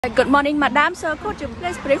Good morning, Madam. So could you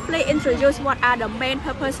please briefly introduce what are the main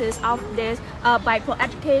purposes of this bike for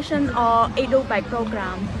education or Edu Bike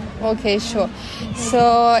program? Okay, sure. So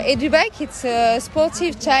EduBike, it's a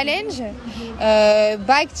sportive challenge,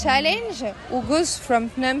 bike challenge, who goes from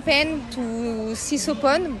Phnom Penh to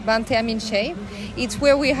Sisopon, Bantea Minche. It's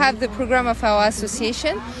where we have the program of our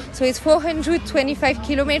association. So it's 425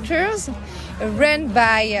 kilometers, run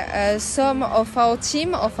by some of our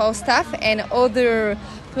team, of our staff, and other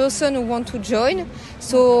person who want to join.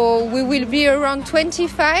 So we will be around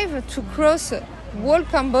 25 to cross whole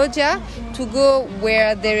Cambodia to go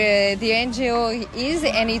where the NGO is,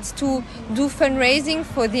 and it's to do fundraising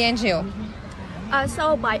for the NGO.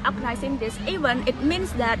 So by organizing this event, it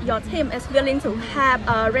means that your team is willing to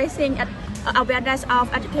have raising awareness of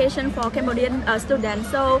education for Cambodian students.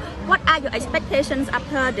 So what are your expectations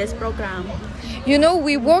after this program? You know,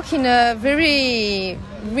 we work in a very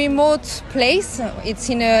remote place. It's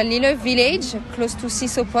in a little village close to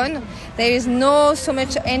Sisopon. There is no so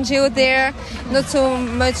much NGO there, not so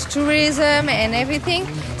much tourism and everything.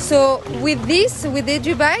 So with this, with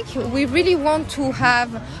EduBike, we really want to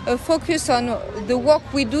have a focus on the work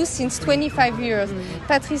we do since 25 years.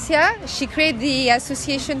 Patricia, she created the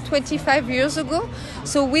association 25 years ago.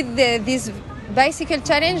 So with this bicycle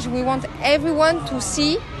challenge, we want everyone to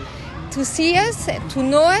see us, to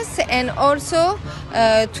know us, and also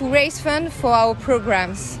to raise funds for our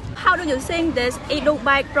programs. How do you think this Edu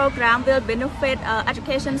Bike program will benefit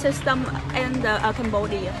education system in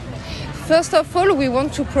Cambodia? First of all, we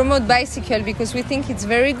want to promote bicycle because we think it's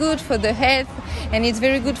very good for the health and it's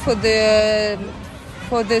very good for the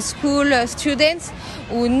school students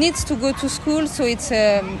who needs to go to school, so it's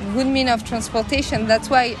a good means of transportation. That's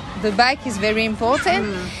why the bike is very important.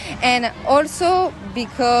 And also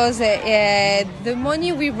because the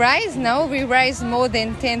money we raise now, we raise more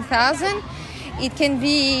than 10,000. It can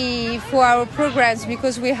be for our programs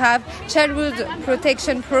because we have childhood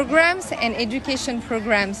protection programs and education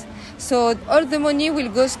programs. So all the money will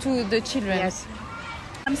go to the children. Yes.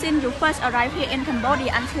 Since you first arrived here in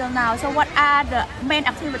Cambodia until now, so what are the main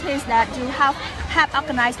activities that you have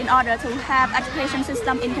organized in order to have education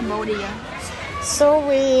system in Cambodia? So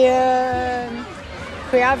we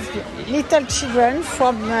have little children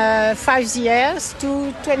from 5 years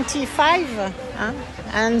to 25,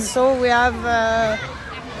 and so we have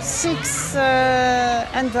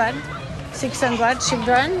 600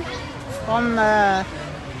 children from.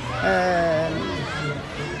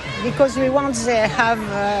 Because we want they have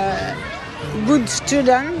good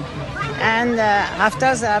students, and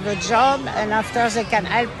after they have a job, and after they can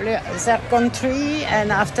help their country,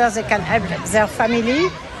 and after they can help their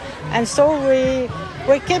family. And so we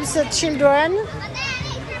keep the children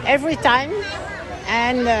every time,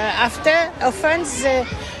 and after often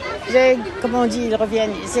they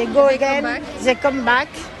go again, they come back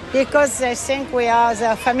because they think we are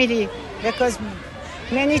their family, because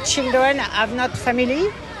many children have not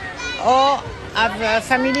family or have a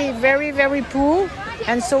family very, very poor,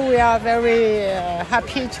 and so we are very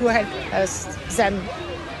happy to help them.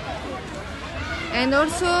 And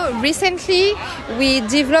also recently we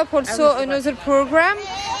developed also another program.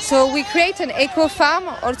 So we create an eco farm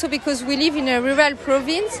also because we live in a rural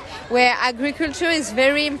province where agriculture is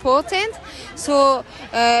very important. So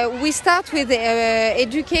we start with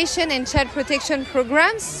education and child protection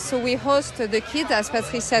programs. So we host the kids, as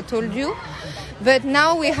Patricia told you. But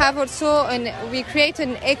now we have also we create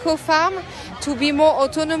an eco farm to be more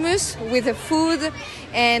autonomous with the food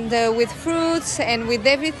and with fruits and with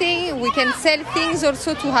everything. We can sell things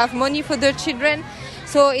also to have money for the children.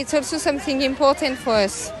 So it's also something important for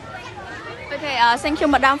us. Okay, thank you,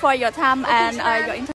 Madam, for your time and your interview.